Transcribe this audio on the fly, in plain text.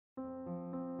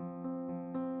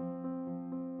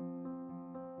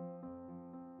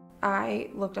I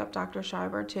looked up Dr.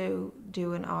 Schreiber to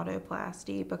do an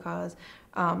otoplasty because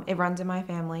it runs in my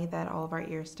family that all of our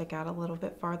ears stick out a little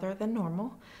bit farther than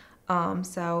normal.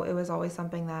 So it was always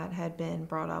something that had been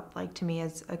brought up like to me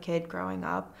as a kid growing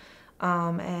up,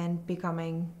 and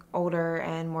becoming older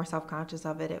and more self-conscious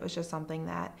of it. It was just something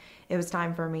that it was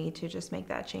time for me to just make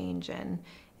that change, and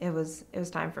it was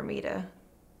time for me to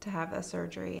have that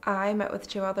surgery. I met with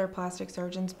 2 other plastic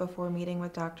surgeons before meeting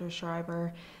with Dr.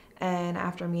 Schreiber, and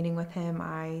after meeting with him,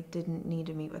 I didn't need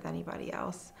to meet with anybody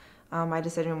else. My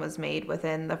decision was made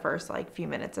within the first few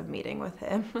minutes of meeting with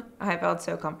him. I felt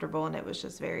so comfortable, and it was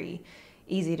just very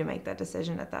easy to make that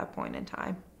decision at that point in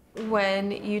time.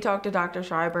 When you talk to Dr.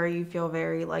 Schreiber, you feel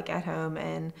very at home,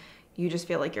 and you just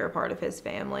feel like you're a part of his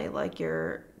family, like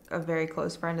you're a very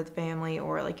close friend of the family,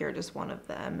 or like you're just one of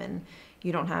them, and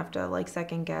you don't have to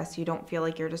second guess. You don't feel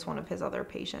like you're just one of his other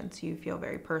patients. You feel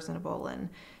very personable, and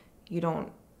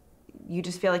you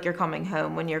just feel like you're coming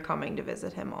home when you're coming to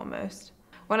visit him almost.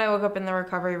 When I woke up in the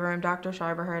recovery room, Dr.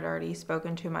 Schreiber had already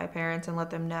spoken to my parents and let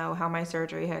them know how my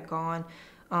surgery had gone.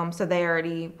 So they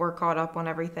already were caught up on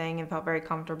everything and felt very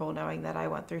comfortable knowing that I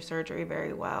went through surgery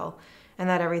very well and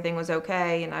that everything was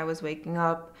okay, and I was waking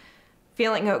up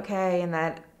feeling okay, and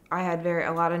that I had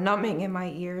a lot of numbing in my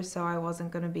ears, so I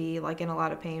wasn't going to be in a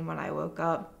lot of pain when I woke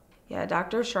up. Yeah,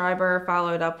 Dr. Schreiber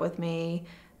followed up with me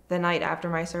the night after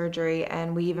my surgery,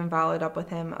 and we even followed up with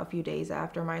him a few days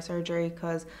after my surgery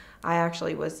because I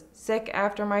actually was sick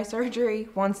after my surgery.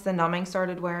 Once the numbing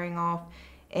started wearing off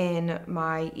in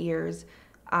my ears,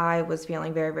 I was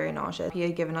feeling very, very nauseous. He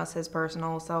had given us his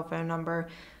personal cell phone number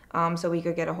so we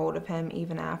could get a hold of him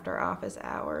even after office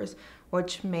hours,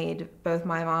 which made both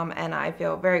my mom and I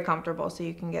feel very comfortable, so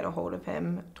you can get a hold of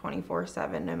him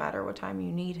 24/7 no matter what time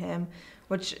you need him,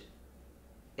 which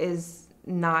is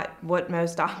not what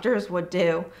most doctors would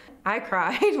do. I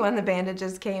cried when the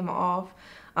bandages came off.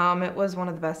 It was one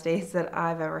of the best days that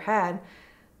I've ever had.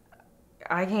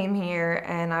 I came here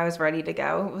and I was ready to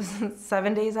go. It was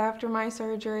 7 days after my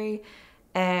surgery,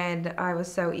 and I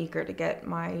was so eager to get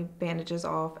my bandages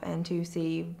off and to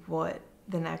see what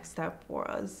the next step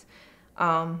was.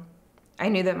 I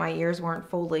knew that my ears weren't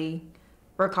fully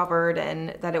recovered and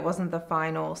that it wasn't the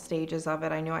final stages of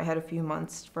it. I knew I had a few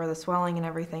months for the swelling and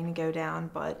everything to go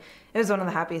down, but it was one of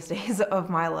the happiest days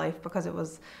of my life because it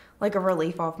was like a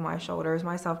relief off my shoulders.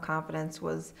 My self-confidence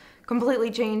was completely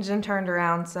changed and turned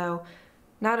around. So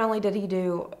not only did he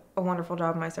do a wonderful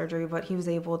job in my surgery, but he was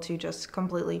able to just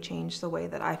completely change the way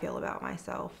that I feel about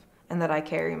myself and that I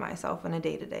carry myself in a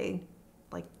day-to-day,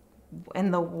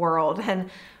 in the world. And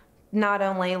not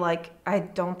only I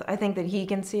think that he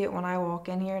can see it when I walk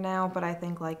in here now, but I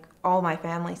think all my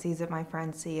family sees it, my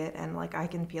friends see it, and I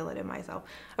can feel it in myself.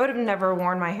 I would have never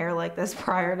worn my hair like this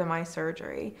prior to my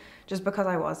surgery just because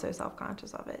I was so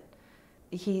self-conscious of it.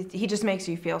 He just makes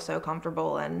you feel so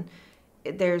comfortable, and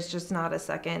there's just not a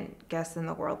second guess in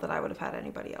the world that I would have had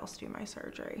anybody else do my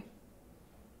surgery.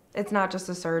 It's not just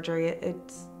a surgery,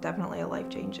 it's definitely a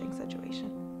life-changing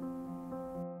situation.